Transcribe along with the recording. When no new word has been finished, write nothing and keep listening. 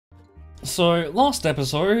So, last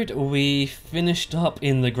episode, we finished up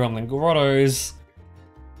in the Grumbling Grottos,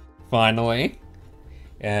 finally,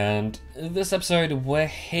 and this episode we're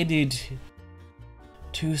headed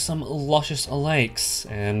to some luscious lakes,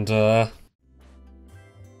 and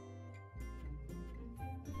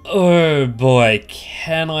oh boy,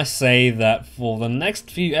 can I say that for the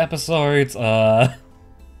next few episodes, we're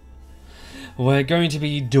going to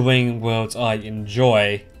be doing worlds I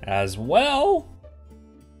enjoy as well.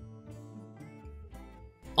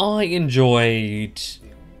 I enjoyed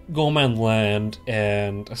Gorman Land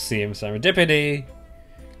and CM Serendipity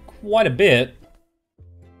quite a bit.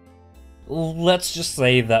 Let's just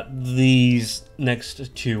say that these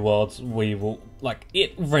next two worlds we will, like,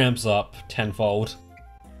 it ramps up tenfold.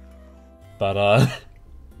 But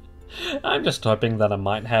I'm just hoping that I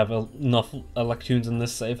might have enough electrons in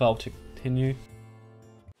this save file to continue.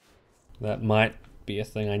 That might be a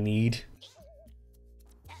thing I need.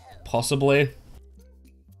 Possibly.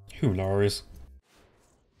 Who knows?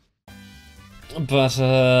 But,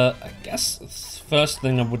 I guess the first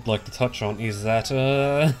thing I would like to touch on is that,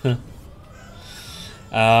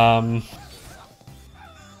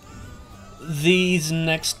 these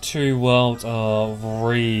next two worlds are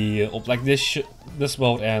real, like this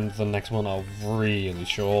world and the next one are really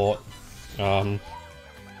short. In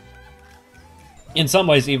some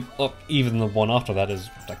ways, even the one after that is,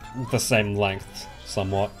 like, the same length,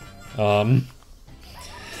 somewhat.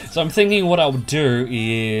 So I'm thinking what I'll do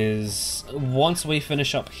is, once we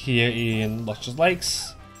finish up here in Luscious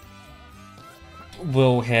Lakes,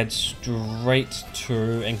 we'll head straight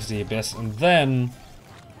to Into the Abyss, and then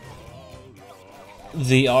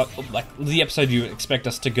the episode you expect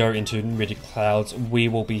us to go into Rigid Clouds, we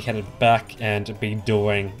will be headed back and be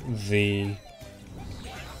doing the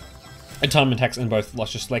time attacks in both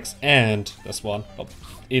Luscious Lakes and this one,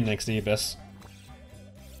 in Into the Abyss.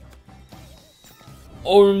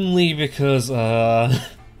 Only because,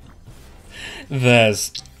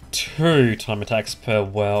 there's 2 time attacks per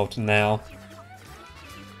world now.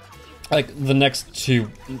 Like, the next 3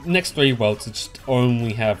 worlds just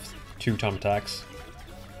only have 2 time attacks.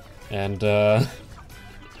 And, I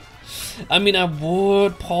mean, I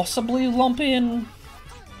would possibly lump in...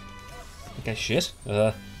 Okay, shit.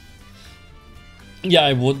 Yeah,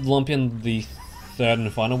 I would lump in the 3rd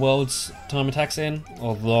and final world's time attacks in,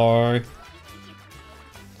 although...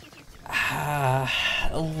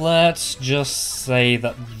 let's just say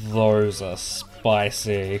that those are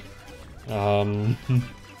spicy. That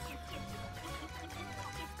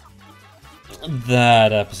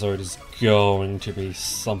episode is going to be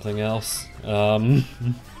something else. Not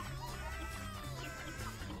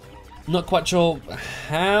quite sure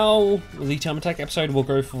how the time attack episode will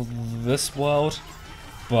go for this world,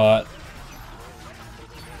 but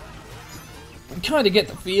I kind of get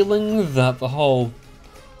the feeling that the whole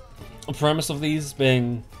premise of those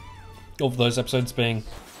episodes being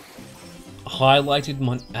highlighted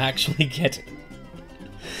might actually get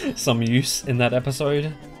some use in that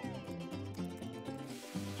episode.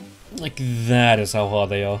 Like, that is how hard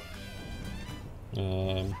they are.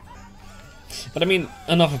 But I mean,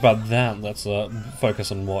 enough about that, let's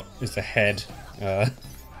focus on what is ahead. Oh,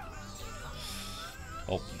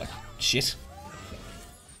 shit.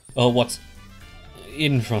 Oh, what's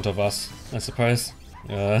in front of us, I suppose.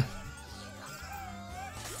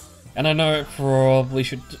 And I know I probably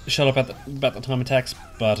should shut up about the time attacks,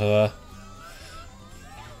 but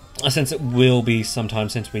since it will be some time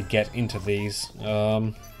since we get into these,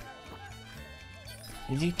 the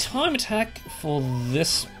time attack for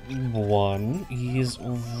this one is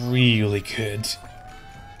really good.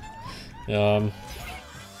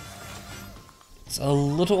 It's a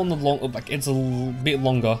little on the long, it's a bit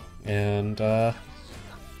longer, and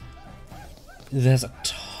there's a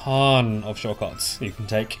ton of shortcuts you can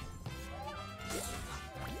take.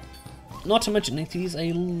 Not to mention it is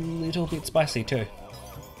a little bit spicy too.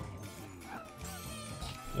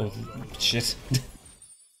 Oh, shit.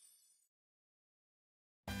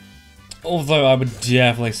 Although I would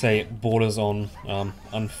definitely say it borders on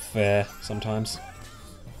unfair sometimes.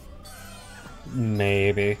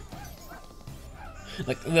 Maybe.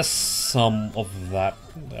 Like, there's some of that,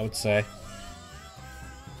 I would say.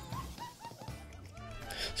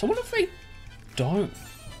 So what if they don't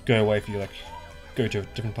go away for you, like, go to a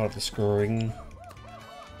different part of the screen?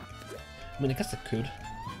 I mean, I guess it could.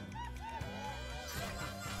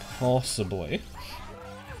 Possibly.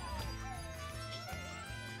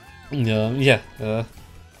 Yeah. Okay.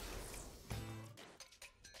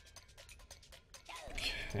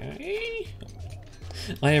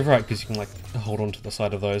 Oh, yeah, right, because you can, like, hold on to the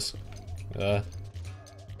side of those.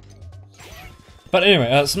 But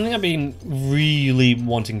anyway, something I've been really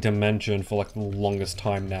wanting to mention for like the longest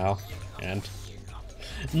time now, and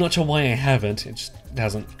I'm not sure why I haven't, it just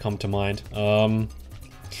hasn't come to mind. And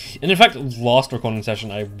in fact, last recording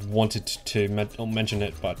session I wanted to mention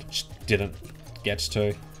it, but just didn't get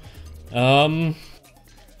to. And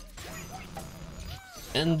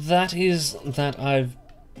that is that I've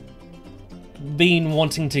been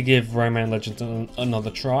wanting to give Rayman Legends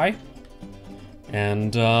another try,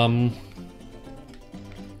 and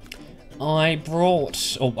I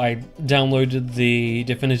downloaded the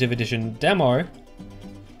Definitive Edition demo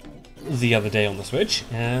the other day on the Switch,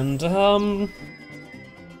 and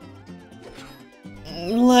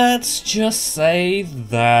let's just say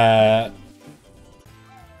that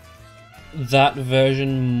that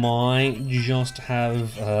version might just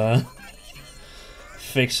have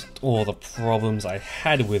fixed all the problems I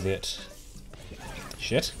had with it.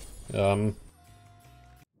 Shit.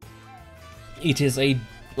 It is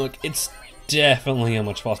look, it's definitely a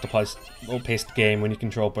much faster paced game when you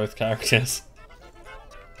control both characters.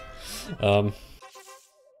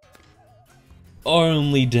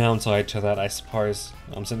 Only downside to that, I suppose,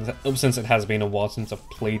 since it has been a while since I've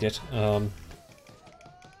played it,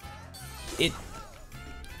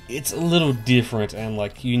 it's a little different, and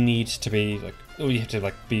like you need to be like, you have to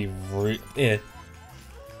like be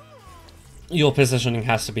your positioning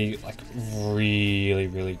has to be like really,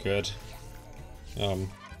 really good.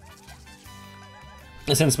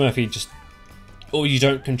 Since Murphy or you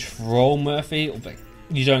don't control Murphy, or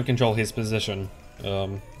you don't control his position.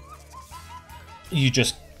 You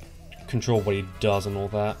just control what he does and all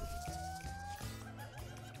that,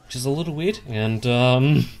 which is a little weird. And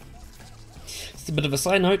it's a bit of a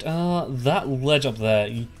side note. That ledge up there,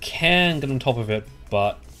 you can get on top of it,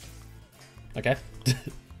 but okay,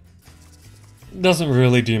 doesn't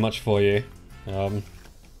really do much for you.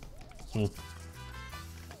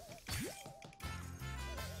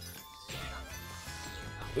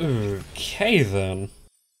 Okay then.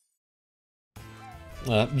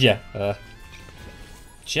 Yeah,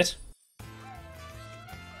 shit.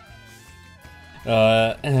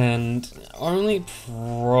 And only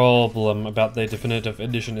problem about the Definitive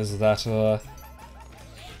Edition is that,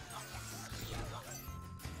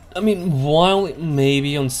 I mean, while it may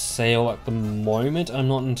be on sale at the moment, I'm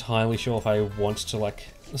not entirely sure if I want to, like,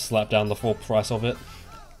 slap down the full price of it.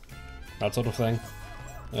 That sort of thing.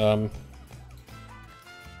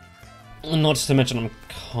 Not to mention, I'm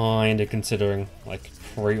kinda considering, like,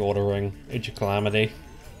 pre-ordering Age of Calamity.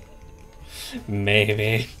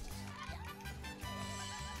 Maybe.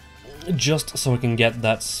 Just so I can get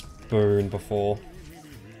that spoon before.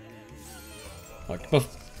 Like,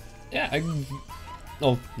 yeah,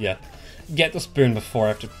 oh, yeah. Get the spoon before I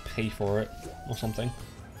have to pay for it, or something.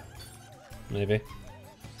 Maybe.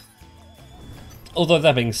 Although,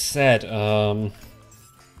 that being said, I'm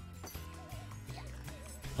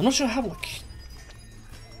not sure how, like,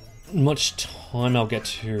 much time I'll get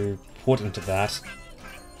to put into that.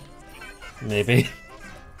 Maybe.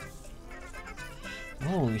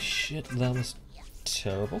 Holy shit, that was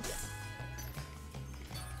terrible.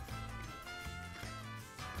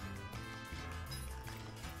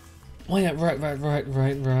 Oh yeah, right. What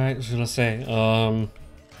was I gonna say? I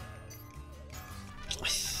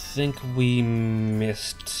think we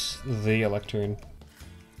missed the Electron.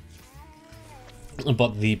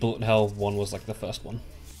 But the Bullet Hell one was like the first one.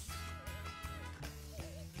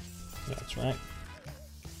 That's right.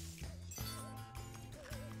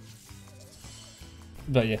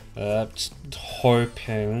 But yeah, just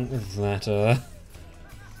hoping that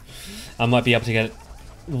I might be able to get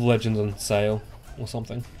Legends on sale or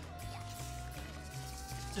something.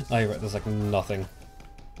 Oh, you're right, there's like nothing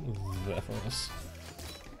there for us.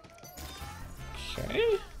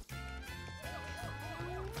 Okay.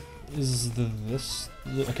 Is this...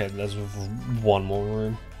 Okay, there's one more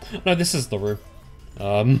room. No, this is the room.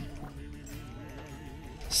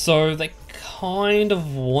 So they kind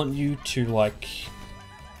of want you to, like,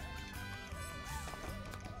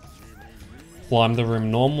 climb the room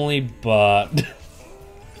normally, but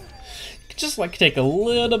just, like, take a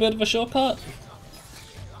little bit of a shortcut.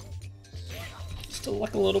 Still,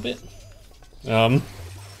 like, a little bit.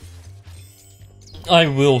 I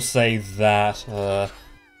will say that,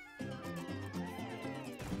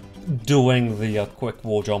 doing the quick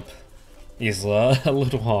wall jump is a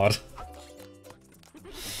little hard.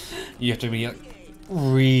 You have to be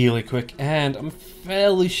really quick, and I'm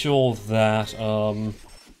fairly sure that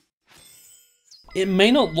it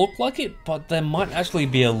may not look like it, but there might actually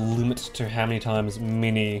be a limit to how many times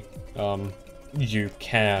mini you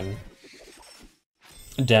can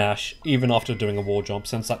dash, even after doing a wall jump,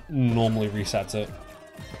 since that normally resets it.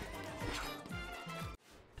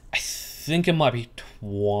 I think it might be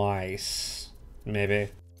twice, maybe.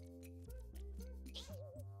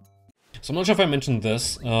 So I'm not sure if I mentioned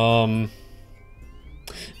this, but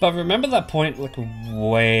remember that point, like,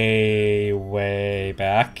 way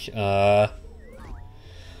back,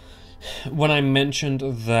 when I mentioned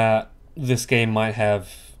that this game might have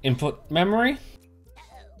input memory?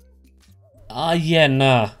 Yeah,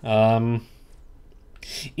 nah,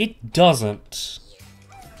 it doesn't,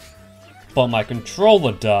 but my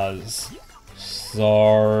controller does,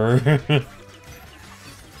 so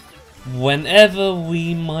whenever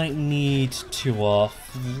we might need to,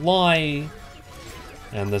 fly,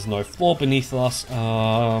 and there's no floor beneath us,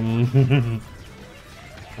 I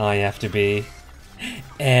have to be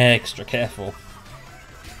extra careful,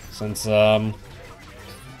 since,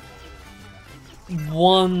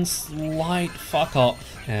 one slight fuck up,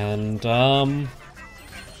 and,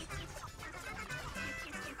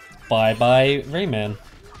 bye-bye Rayman,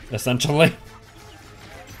 essentially.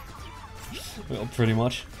 Well, pretty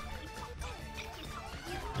much.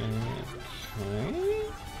 Okay.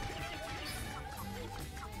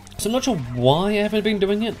 So I'm not sure why I haven't been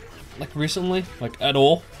doing it, like, recently, like, at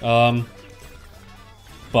all,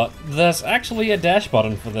 but there's actually a dash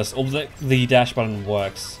button for this, or the dash button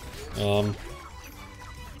works.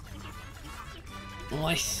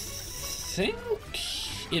 I think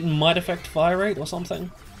it might affect fire rate or something.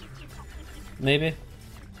 Maybe.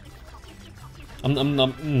 I'm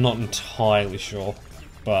not entirely sure,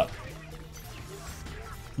 but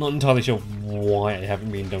not entirely sure why I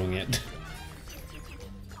haven't been doing it.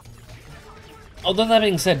 Although that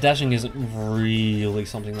being said, dashing isn't really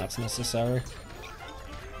something that's necessary.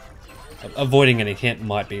 Avoiding any hit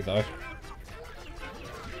might be, though.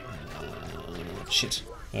 Shit.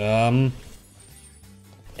 And,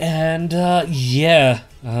 yeah.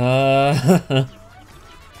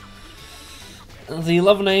 The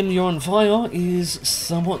love name You're on Fire is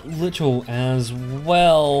somewhat literal as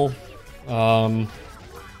well.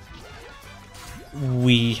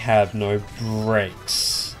 We have no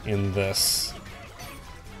breaks in this.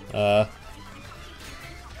 The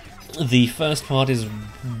first part is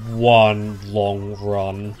one long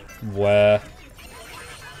run where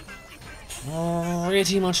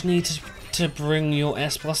pretty much need to bring your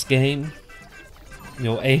S+ game.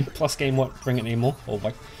 Your A+ game won't bring it anymore, or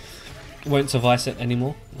like won't suffice it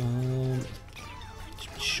anymore.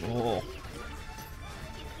 Sure.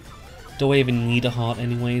 Do I even need a heart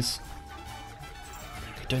anyways?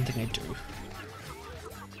 I don't think I do.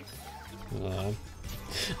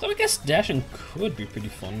 Though I guess dashing could be pretty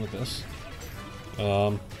fun with this.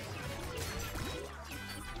 But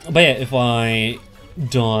yeah, if I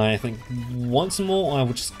die, I think once more, I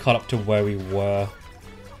would just cut up to where we were.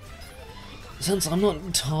 Since I'm not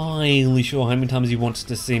entirely sure how many times you wanted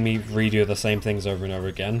to see me redo the same things over and over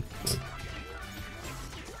again.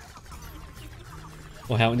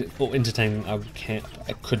 Or how entertaining I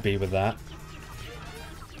could be with that.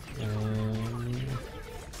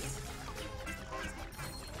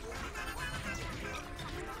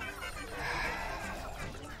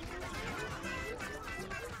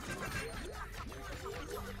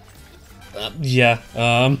 Yeah,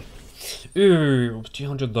 ooh,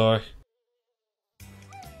 200 though.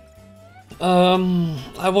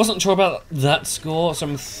 I wasn't sure about that score, so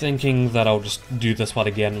I'm thinking that I'll just do this part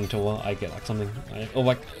again until I get like something, or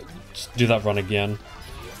like, just do that run again,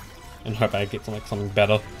 and hope I get like something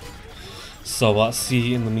better. So, see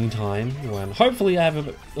you in the meantime, when hopefully I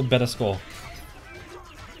have a better score.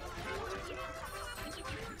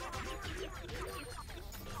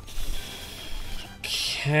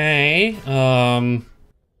 Okay, got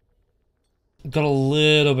a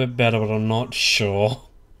little bit better, but I'm not sure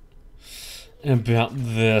about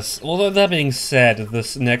this. Although that being said,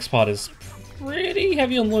 this next part is pretty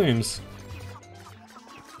heavy on looms.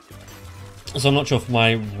 So I'm not sure if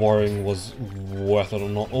my worrying was worth it or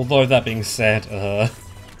not. Although that being said,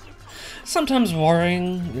 sometimes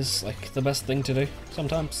worrying is like the best thing to do.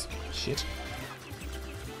 Sometimes. Shit.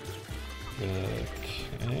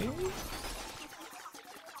 Okay.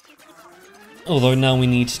 Although now we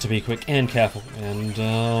need to be quick and careful, and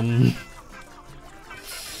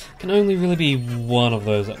can only really be one of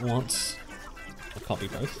those at once. It can't be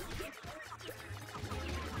both.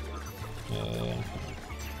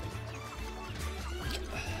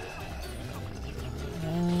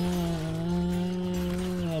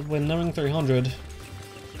 We're nearing 300.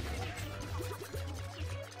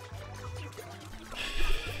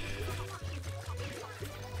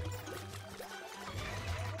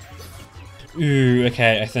 Ooh,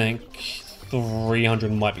 okay, I think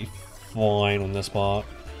 300 might be fine on this part.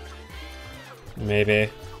 Maybe.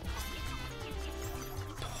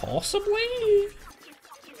 Possibly?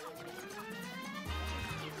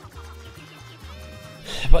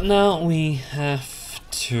 But now we have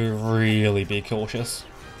to really be cautious.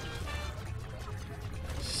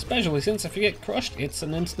 Especially since if you get crushed, it's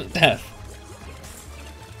an instant death.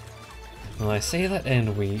 And I say that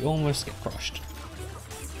and we almost get crushed.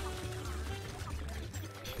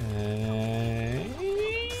 Okay.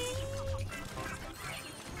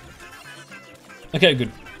 Okay,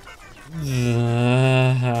 good.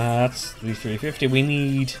 That's the 350. We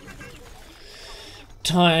need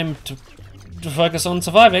time to focus on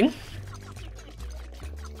surviving.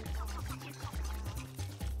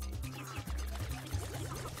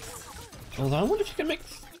 Although I wonder if you can make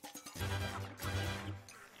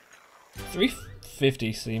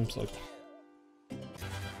 350 seems like.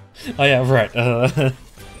 Oh yeah, right.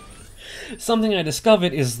 Something I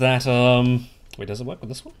discovered is that wait, does it work with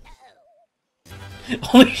this one?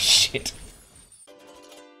 Holy shit.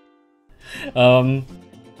 I'm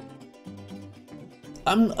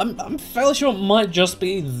fairly sure it might just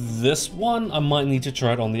be this one. I might need to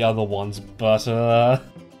try it on the other ones, but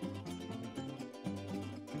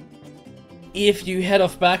if you head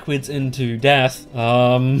off backwards into death,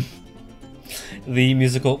 the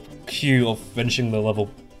musical cue of finishing the level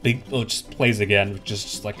just plays again, which is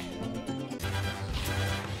just like,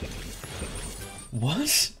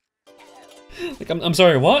 what? Like, I'm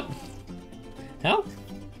sorry, what? How?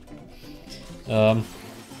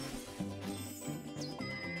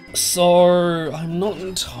 So I'm not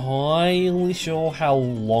entirely sure how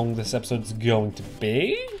long this episode's going to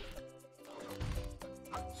be.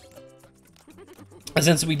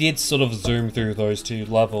 Since we did sort of zoom through those two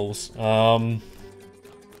levels, but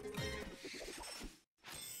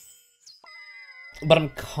I'm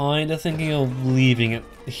kind of thinking of leaving it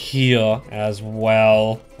here as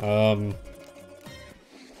well.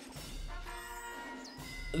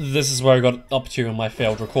 This is where I got up to in my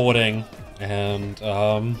failed recording, and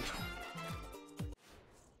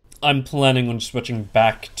I'm planning on switching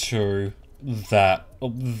back to that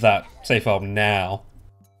save file now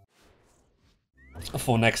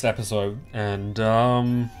for next episode, and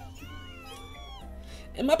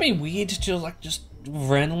it might be weird to like just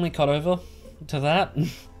randomly cut over to that.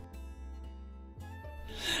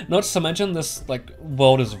 Not to mention this like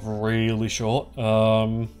world is really short.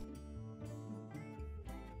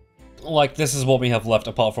 Like, this is what we have left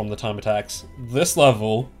apart from the time attacks. This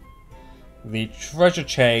level, the treasure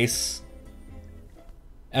chase,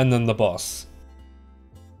 and then the boss.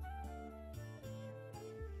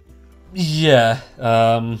 Yeah,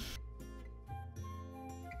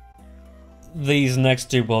 these next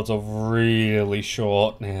two worlds are really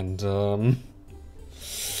short, and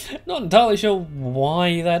not entirely sure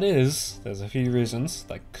why that is. There's a few reasons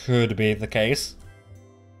that could be the case.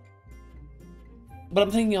 But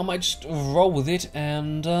I'm thinking I might just roll with it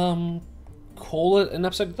and call it an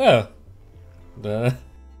episode there.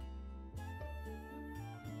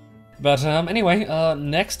 But anyway,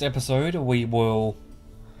 next episode we will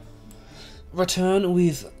return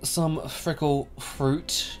with some frickle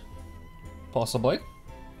fruit, possibly.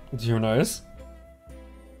 Who knows?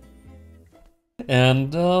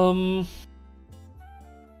 And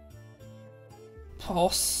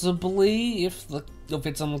possibly, if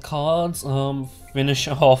it's on the cards, finish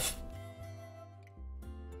off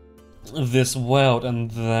this world,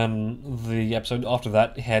 and then the episode after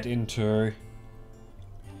that head into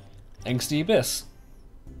Angsty Abyss.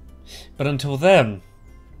 But until then,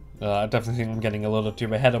 I definitely think I'm getting a little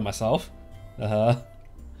too ahead of myself. That's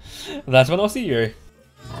when I'll see you.